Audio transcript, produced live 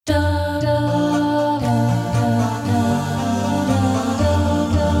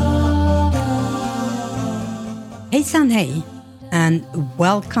Hejsan hej, and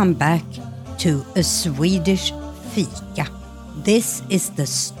welcome back to A Swedish Fika. This is the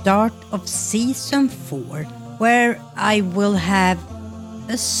start of season 4, where I will have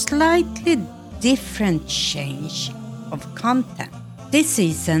a slightly different change of content. This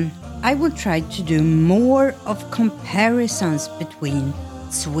season, I will try to do more of comparisons between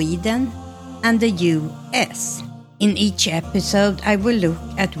Sweden and the US. In each episode, I will look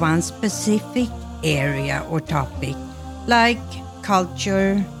at one specific area or topic, like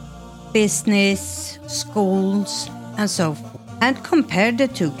culture, business, schools, and so forth, and compare the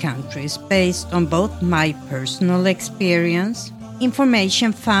two countries based on both my personal experience,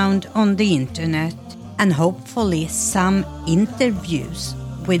 information found on the internet, and hopefully some interviews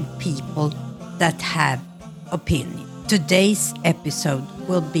with people that have opinion. Today's episode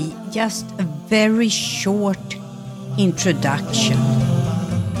will be just a very short introduction.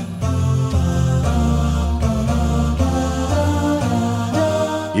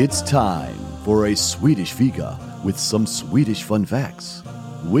 It's time for a Swedish Fika with some Swedish fun facts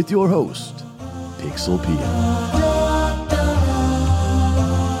with your host, Pixel Pia.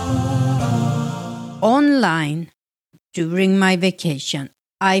 Online, during my vacation,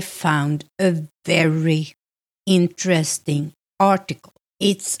 I found a very interesting article.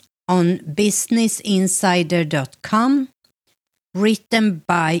 It's on businessinsider.com, written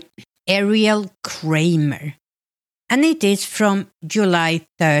by Ariel Kramer. And it is from July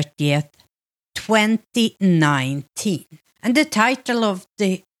 30th, 2019. And the title of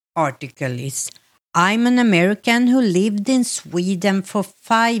the article is, I'm an American who lived in Sweden for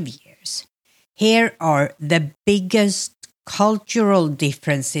 5 years. Here are the biggest cultural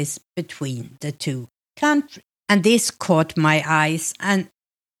differences between the two countries. And this caught my eyes and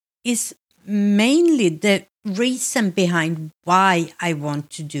is mainly the reason behind why I want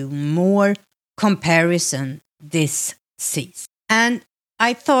to do more comparison this season. And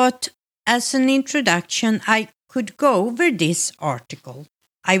I thought, as an introduction, I could go over this article.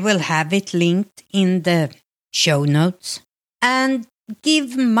 I will have it linked in the show notes and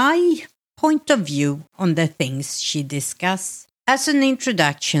give my point of view on the things she discussed. As an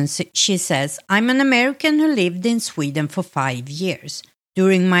introduction, she says, I'm an American who lived in Sweden for 5 years.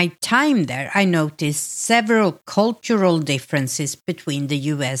 During my time there, I noticed several cultural differences between the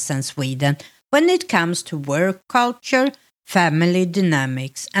US and Sweden when it comes to work culture, family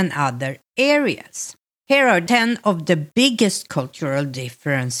dynamics, and other areas. Here are 10 of the biggest cultural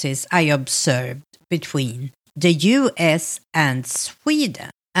differences I observed between the US and Sweden.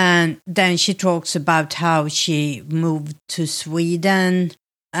 And then she talks about how she moved to Sweden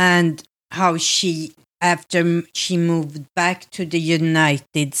and how she, after she moved back to the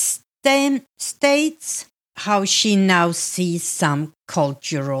United States, how she now sees some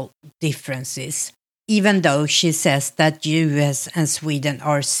cultural differences, even though she says that US and Sweden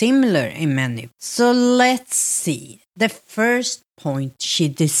are similar in many. So let's see. The first point she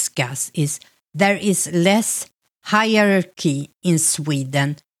discusses is there is less hierarchy in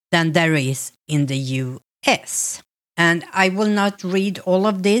Sweden than there is in the US. And I will not read all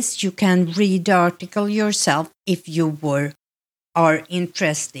of this. You can read the article yourself if you are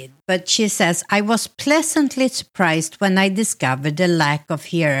interested. But she says, I was pleasantly surprised when I discovered the lack of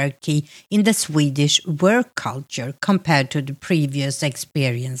hierarchy in the Swedish work culture compared to the previous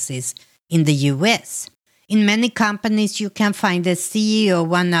experiences in the US. In many companies, you can find a CEO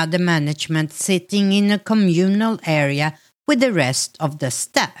and other management sitting in a communal area with the rest of the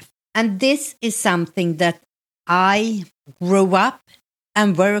staff. And this is something that I grew up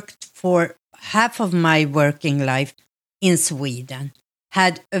and worked for half of my working life in Sweden,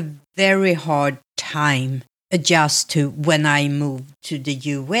 had a very hard time adjust to when I moved to the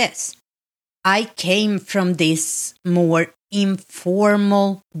US. I came from this more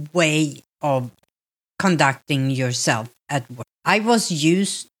informal way of conducting yourself at work. I was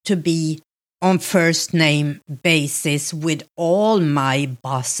used to be on first name basis with all my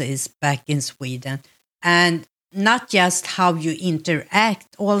bosses back in Sweden, and not just how you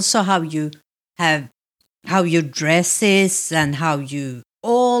interact, also how you dresses and how you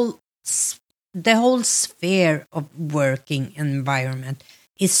the whole sphere of working environment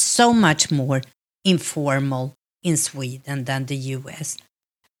is so much more informal in Sweden than the US.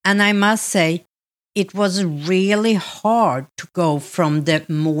 And I must say, it was really hard to go from the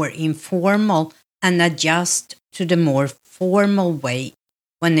more informal and adjust to the more formal way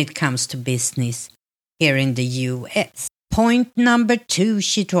when it comes to business here in the US. Point number 2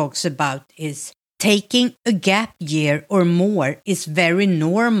 she talks about is taking a gap year or more is very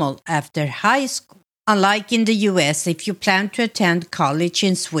normal after high school. Unlike in the US, if you plan to attend college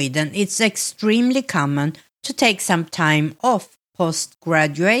in Sweden, it's extremely common to take some time off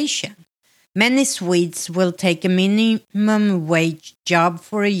post-graduation. Many Swedes will take a minimum wage job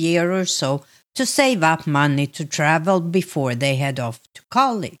for a year or so to save up money to travel before they head off to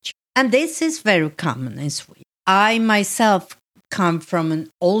college. And this is very common in Sweden. I myself come from an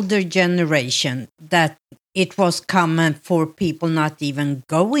older generation that it was common for people not even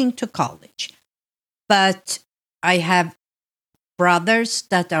going to college. But I have brothers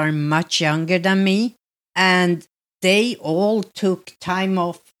that are much younger than me, and they all took time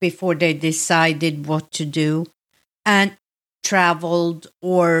off before they decided what to do and traveled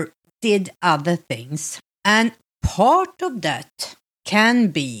or did other things. And part of that can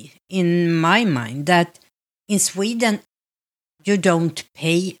be, in my mind, that in Sweden, you don't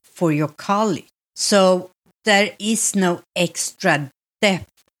pay for your college. So there is no extra debt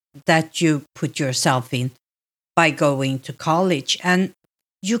that you put yourself in by going to college. And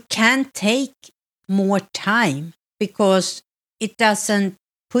you can take more time because it doesn't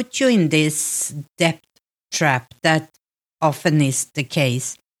put you in this debt trap that often is the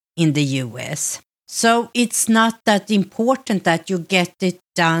case in the US. So it's not that important that you get it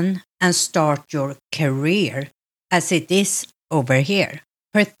done and start your career as it is over here.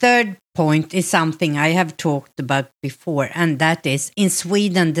 Her third point is something I have talked about before, and that is, in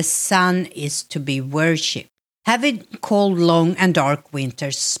Sweden, the sun is to be worshipped. Having cold, long and dark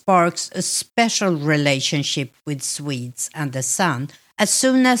winters sparks a special relationship with Swedes and the sun. As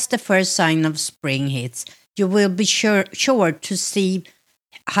soon as the first sign of spring hits, you will be sure to see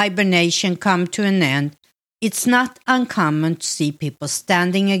hibernation come to an end. It's not uncommon to see people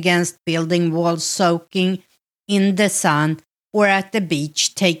standing against building walls, soaking in the sun, or at the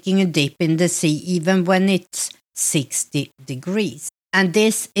beach taking a dip in the sea even when it's 60 degrees. And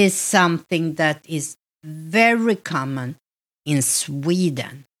this is something that is very common in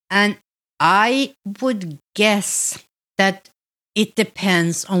Sweden. And I would guess that it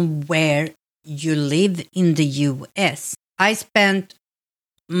depends on where you live in the US. I spent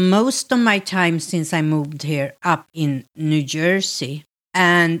most of my time since I moved here up in New Jersey,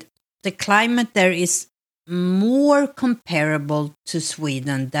 and the climate there is more comparable to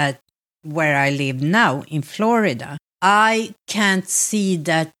Sweden than where I live now in Florida. I can't see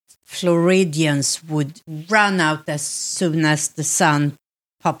that Floridians would run out as soon as the sun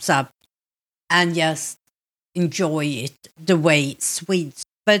pops up and just enjoy it the way Swedes.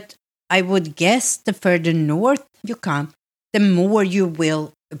 But I would guess the further north you come, the more you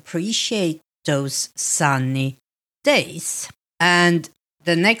will appreciate those sunny days. And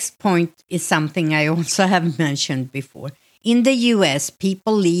the next point is something I also have mentioned before. In the US,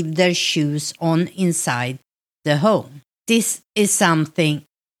 people leave their shoes on inside the home. This is something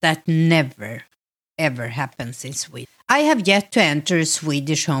that never, ever happens in Sweden. I have yet to enter a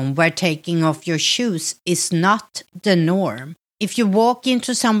Swedish home where taking off your shoes is not the norm. If you walk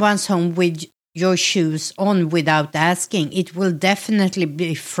into someone's home with your shoes on without asking, it will definitely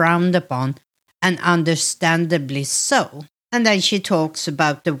be frowned upon, and understandably so. And then she talks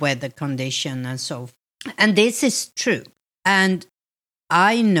about the weather condition and so forth. And this is true. And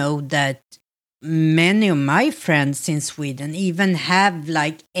I know that many of my friends in Sweden even have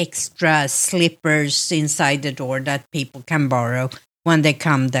like extra slippers inside the door that people can borrow when they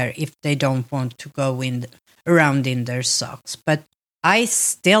come there if they don't want to go around in their socks. But I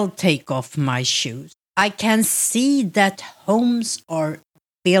still take off my shoes. I can see that homes are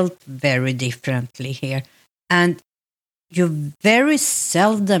built very differently here, and you very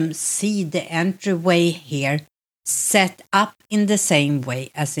seldom see the entryway here set up in the same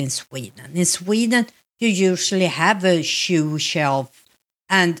way as in Sweden. In Sweden, you usually have a shoe shelf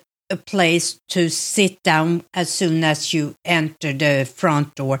and a place to sit down as soon as you enter the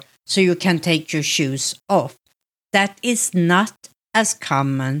front door so you can take your shoes off. That is not as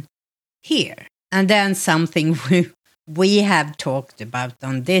common here. And then something we have talked about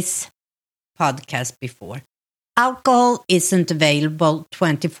on this podcast before. Alcohol isn't available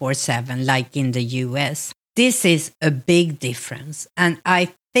 24/7 like in the US. This is a big difference, and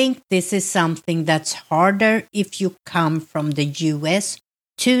I think this is something that's harder if you come from the US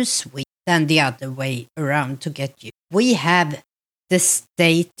to Sweden than the other way around to get you. We have the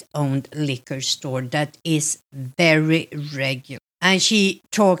state-owned liquor store that is very regular. And she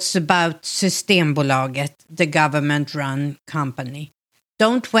talks about Systembolaget, the government-run company.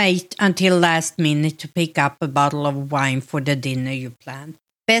 Don't wait until last minute to pick up a bottle of wine for the dinner you planned.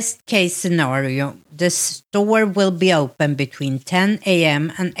 Best case scenario, the store will be open between 10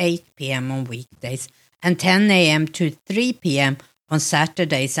 a.m. and 8 p.m. on weekdays and 10 a.m. to 3 p.m. on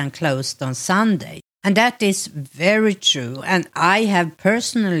Saturdays and closed on Sundays. And that is very true. And I have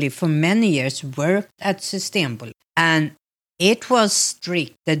personally for many years worked at Systembolaget. And it was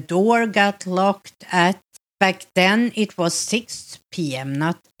strict. The door got locked back then it was 6 p.m.,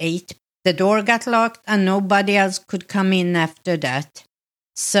 not 8. The door got locked and nobody else could come in after that.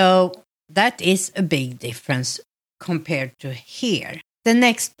 So that is a big difference compared to here. The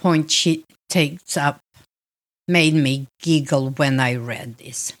next point she takes up made me giggle when I read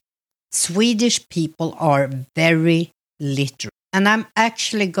this. Swedish people are very literal. And I'm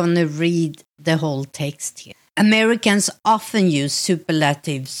actually going to read the whole text here. Americans often use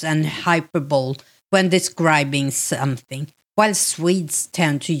superlatives and hyperbole when describing something, while Swedes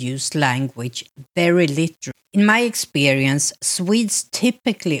tend to use language very literally. In my experience, Swedes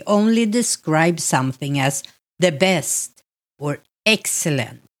typically only describe something as the best or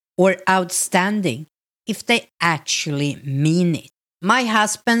excellent or outstanding if they actually mean it. My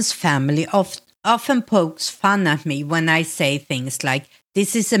husband's family often pokes fun at me when I say things like,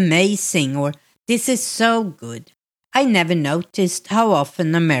 "This is amazing," or "This is so good." I never noticed how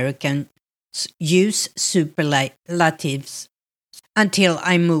often Americans use superlatives until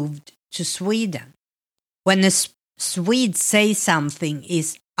I moved to Sweden. When a Swede says something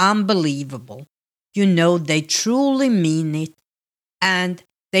is unbelievable, you know they truly mean it, and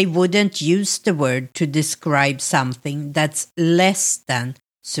they wouldn't use the word to describe something that's less than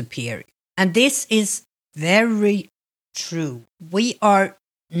superior. And this is very true. We are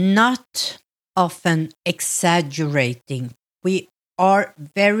not often exaggerating. We are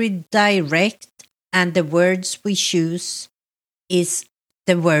very direct, and the words we choose is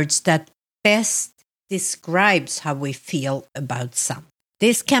the words that best describes how we feel about something.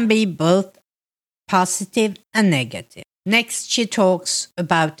 This can be both positive and negative. Next, she talks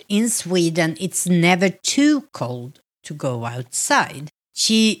about in Sweden, it's never too cold to go outside.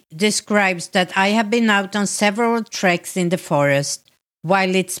 She describes that I have been out on several treks in the forest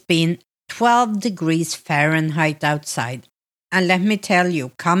while it's been 12 degrees Fahrenheit outside. And let me tell you,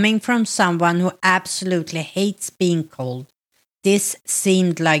 coming from someone who absolutely hates being cold, this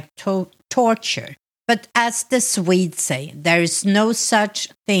seemed like torture. But as the Swedes say, there is no such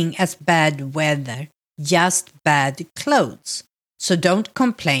thing as bad weather, just bad clothes. So don't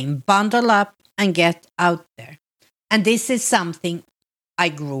complain, bundle up and get out there. And this is something I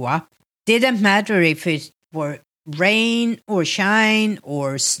grew up. Didn't matter if it were rain or shine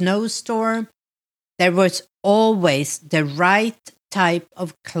or snowstorm. There was always the right type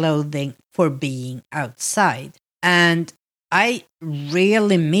of clothing for being outside. And I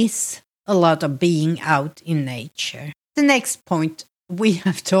really miss a lot of being out in nature. The next point we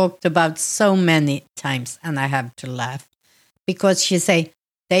have talked about so many times, and I have to laugh, because she say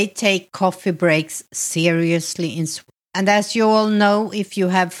they take coffee breaks seriously in Sweden. And as you all know, if you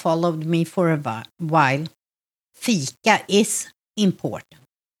have followed me for a while, fika is important,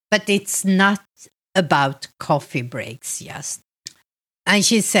 but it's not about coffee breaks just. And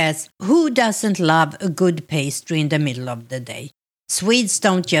she says, who doesn't love a good pastry in the middle of the day? Swedes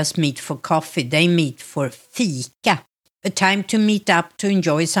don't just meet for coffee, they meet for fika, a time to meet up to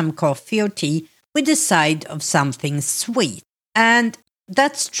enjoy some coffee or tea with a side of something sweet. And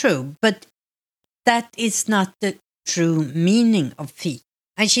that's true, but that is not the true meaning of fika.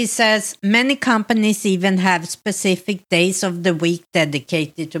 And she says many companies even have specific days of the week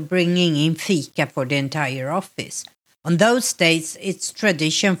dedicated to bringing in fika for the entire office. On those days, it's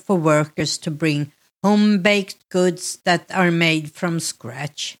tradition for workers to bring home-baked goods that are made from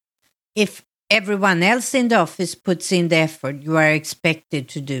scratch. If everyone else in the office puts in the effort, you are expected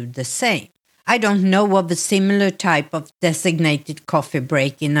to do the same. I don't know of a similar type of designated coffee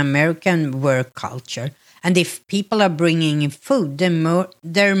break in American work culture. And if people are bringing in food,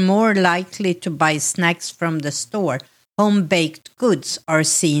 they're more likely to buy snacks from the store. Home-baked goods are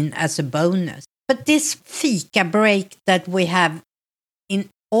seen as a bonus. But this fika break that we have in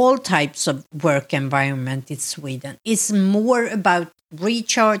all types of work environment in Sweden is more about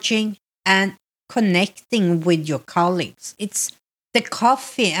recharging and connecting with your colleagues. It's the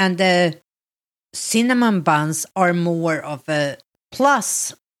coffee and the cinnamon buns are more of a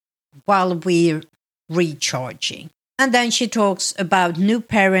plus while we're recharging. And then she talks about new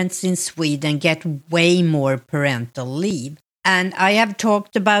parents in Sweden get way more parental leave. And I have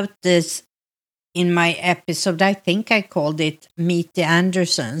talked about this in my episode. I think I called it Meet the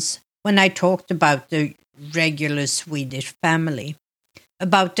Andersons, when I talked about the regular Swedish family,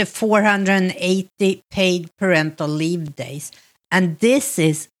 about the 480 paid parental leave days. And this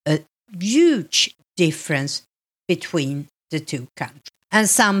is a huge difference between the two countries, and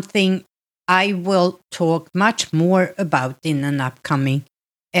something I will talk much more about in an upcoming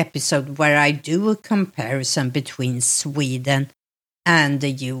episode where I do a comparison between Sweden and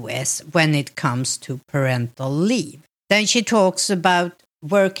the US when it comes to parental leave. Then she talks about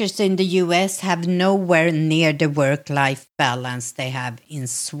workers in the US have nowhere near the work-life balance they have in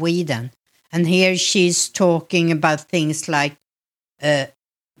Sweden. And here she's talking about things like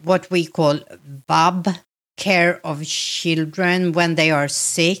what we call VAB, care of children when they are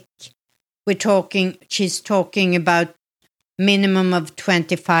sick. She's talking about minimum of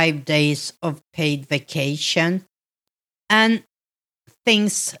 25 days of paid vacation and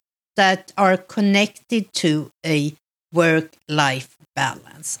things that are connected to a work-life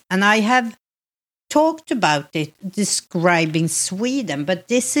balance. And I have talked about it describing Sweden, but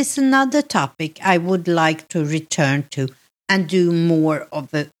this is another topic I would like to return to and do more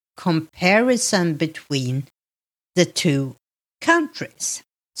of a comparison between the two countries.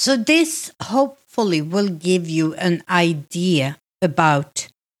 So this hopefully will give you an idea about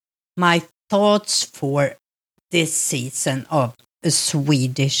my thoughts for this season of a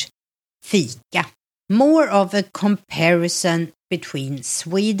Swedish fika. More of a comparison between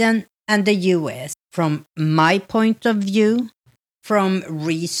Sweden and the US from my point of view, from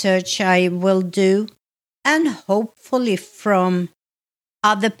research I will do, and hopefully from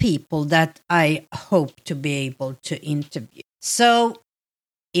other people that I hope to be able to interview. So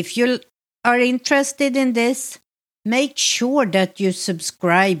if you are interested in this, make sure that you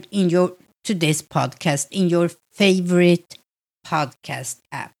subscribe to this podcast in your favorite podcast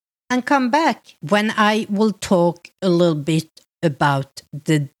app. And come back when I will talk a little bit about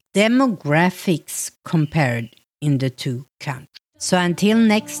the demographics compared in the two countries. So until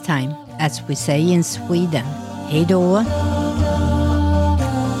next time, as we say in Sweden, hej då!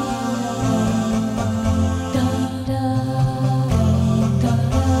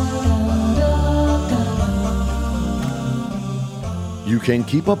 You can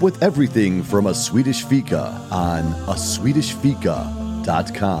keep up with everything from A Swedish Fika on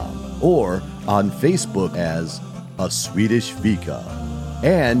aswedishfika.com or on Facebook as A Swedish Fika.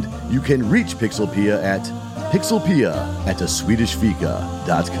 And you can reach Pixelpia at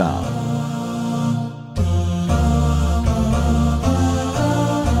pixelpia@aswedishfika.com.